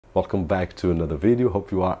Welcome back to another video.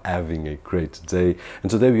 Hope you are having a great day.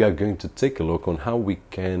 And today we are going to take a look on how we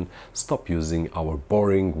can stop using our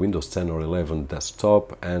boring Windows 10 or 11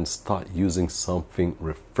 desktop and start using something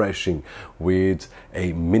refreshing with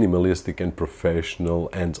a minimalistic and professional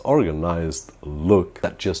and organized look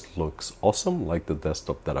that just looks awesome, like the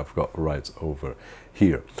desktop that I've got right over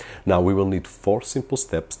here. Now we will need 4 simple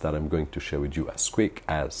steps that I'm going to share with you as quick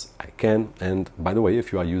as I can. And by the way,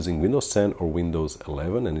 if you are using Windows 10 or Windows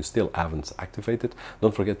 11 and you still haven't activated,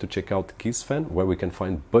 don't forget to check out KeysFan, where we can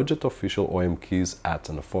find budget official OEM keys at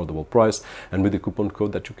an affordable price, and with the coupon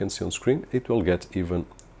code that you can see on screen it will get even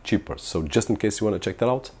cheaper. So just in case you want to check that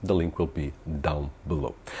out, the link will be down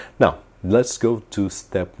below. Now let's go to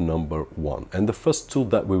step number 1, and the first tool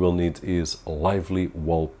that we will need is Lively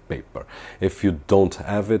Wallpaper. If you don't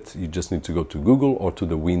have it, you just need to go to Google or to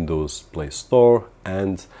the Windows Play Store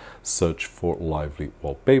and search for Lively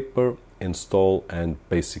Wallpaper, install, and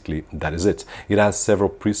basically that is it. It has several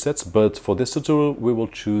presets, but for this tutorial we will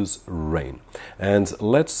choose Rain, and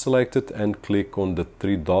let's select it and click on the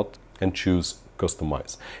 3 dots and choose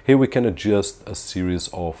Customize. Here we can adjust a series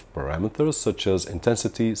of parameters such as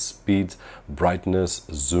intensity, speed, brightness,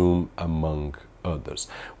 zoom, among others.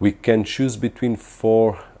 We can choose between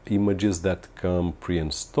 4 images that come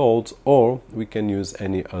pre-installed, or we can use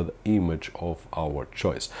any other image of our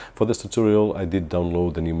choice. For this tutorial I did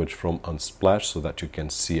download an image from Unsplash so that you can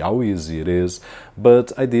see how easy it is,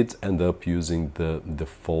 but I did end up using the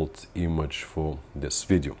default image for this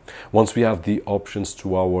video. Once we have the options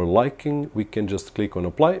to our liking, we can just click on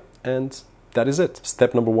apply, and that is it.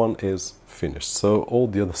 Step number 1 is finished. So all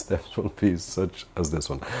the other steps will be such as this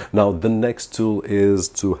one. Now the next tool is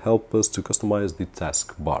to help us to customize the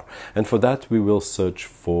taskbar, and for that we will search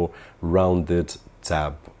for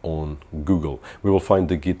RoundedTB on Google. We will find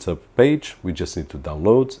the GitHub page. We just need to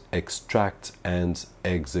download, extract, and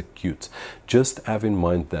execute. Just have in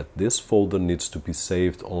mind that this folder needs to be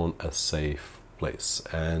saved on a safe place,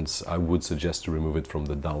 and I would suggest to remove it from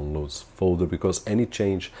the downloads folder, because any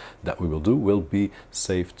change that we will do will be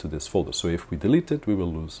saved to this folder. So if we delete it, we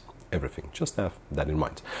will lose everything. Just have that in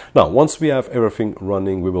mind. Now once we have everything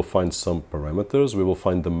running, we will find some parameters. We will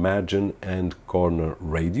find the margin and corner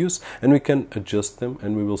radius, and we can adjust them,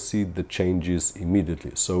 and we will see the changes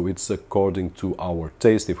immediately. So it's according to our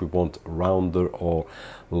taste, if we want rounder or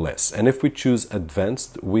less. And if we choose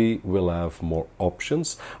advanced, we will have more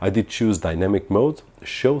options. I did choose dynamic mode,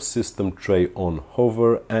 show system tray on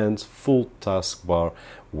hover, and full taskbar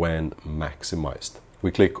when maximized. We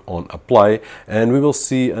click on apply, and we will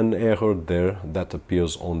see an error there that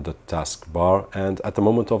appears on the taskbar, and at the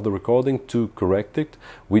moment of the recording, to correct it,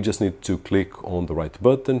 we just need to click on the right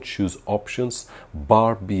button, choose options,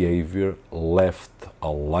 bar behavior, left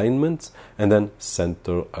alignment, and then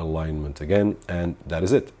center alignment again, and that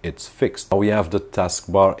is it. It's fixed. Now we have the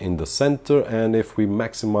taskbar in the center, and if we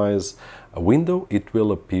maximize a window, it will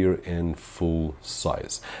appear in full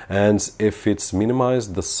size, and if it's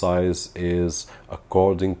minimized, the size is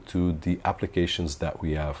according to the applications that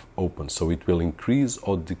we have open, so it will increase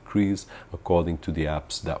or decrease according to the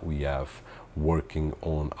apps that we have working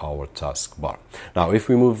on our taskbar. Now if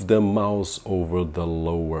we move the mouse over the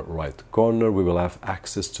lower right corner, we will have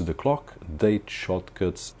access to the clock, date,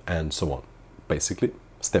 shortcuts, and so on. Basically,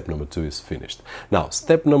 step number 2 is finished. Now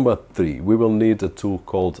step number 3, we will need a tool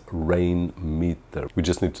called Rainmeter. We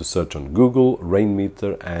just need to search on Google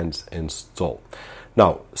Rainmeter and install.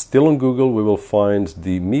 Now still on Google, we will find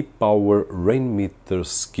the Mi Power Rainmeter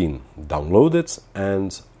skin. Download it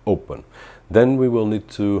and open. Then we will need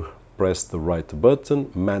to press the right button,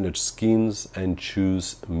 manage skins, and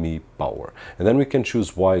choose Mi Power, and then we can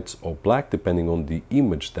choose white or black depending on the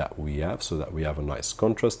image that we have, so that we have a nice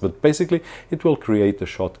contrast. But basically it will create a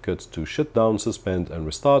shortcut to shut down, suspend, and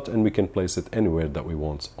restart, and we can place it anywhere that we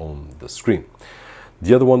want on the screen.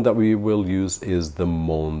 The other one that we will use is the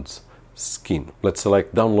Mond skin. Let's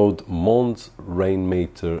select download Mond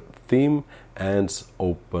Rainmeter theme and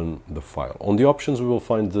open the file. On the options, we will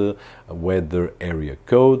find the weather area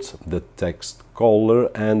code, the text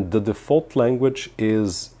color, and the default language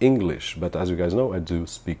is English, but as you guys know, I do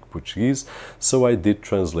speak Portuguese, so I did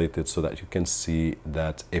translate it so that you can see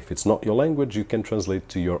that if it's not your language, you can translate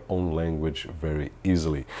to your own language very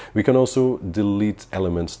easily. We can also delete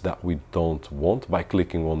elements that we don't want by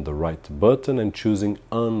clicking on the right button and choosing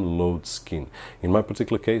unload skin. In my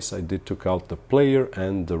particular case, I did took out the player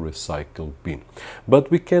and the recycle bin. screen.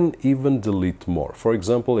 But we can even delete more. For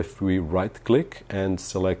example, if we right click and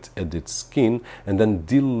select edit skin and then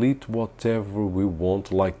delete whatever we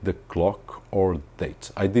want, like the clock or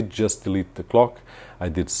date. I did just delete the clock, I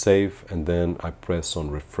did save, and then I press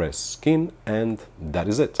on refresh skin, and that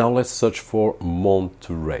is it. Now let's search for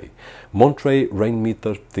Monterey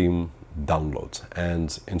Rainmeter theme download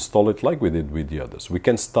and install it like we did with the others. We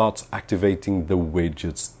can start activating the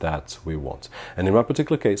widgets that we want, and in my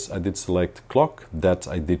particular case I did select clock, that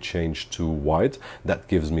I did change to wide. That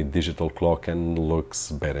gives me digital clock and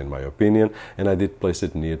looks better in my opinion, and I did place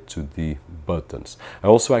it near to the buttons. I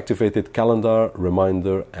also activated calendar,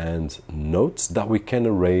 reminder and notes that we can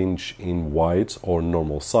arrange in wide or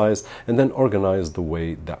normal size and then organize the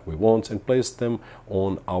way that we want and place them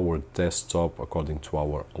on our desktop according to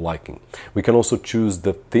our liking. We can also choose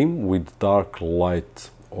the theme with dark, light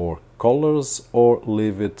or colors, or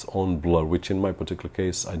leave it on blur, which in my particular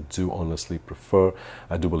case I do honestly prefer.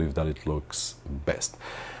 I do believe that it looks best.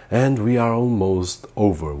 And we are almost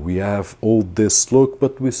over. We have all this look,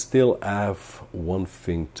 but we still have one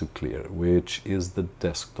thing to clear, which is the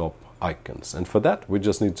desktop icons. And for that we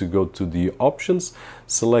just need to go to the options,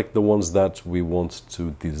 select the ones that we want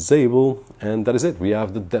to disable, and that is it. We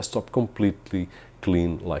have the desktop completely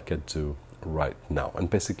clean like I do right now, and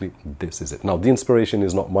basically this is it. Now the inspiration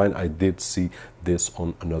is not mine, I did see this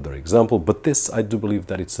on another example, but this I do believe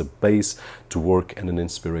that it's a base to work and an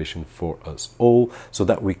inspiration for us all, so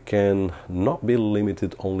that we can not be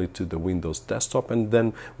limited only to the Windows desktop, and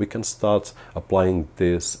then we can start applying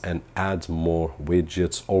this and add more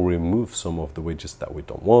widgets or remove some of the widgets that we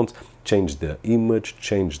don't want, change the image,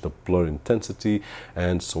 change the blur intensity,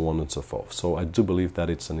 and so on and so forth. So I do believe that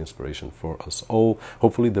it's an inspiration for us all.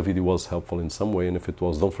 Hopefully the video was helpful in some way, and if it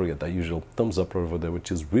was, don't forget that usual thumbs up over there,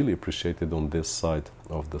 which is really appreciated on this side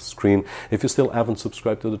of the screen. If you still haven't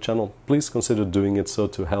subscribed to the channel, please consider doing it so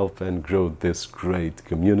to help and grow this great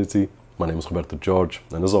community. My name is Roberto George,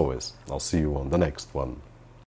 and as always, I'll see you on the next one.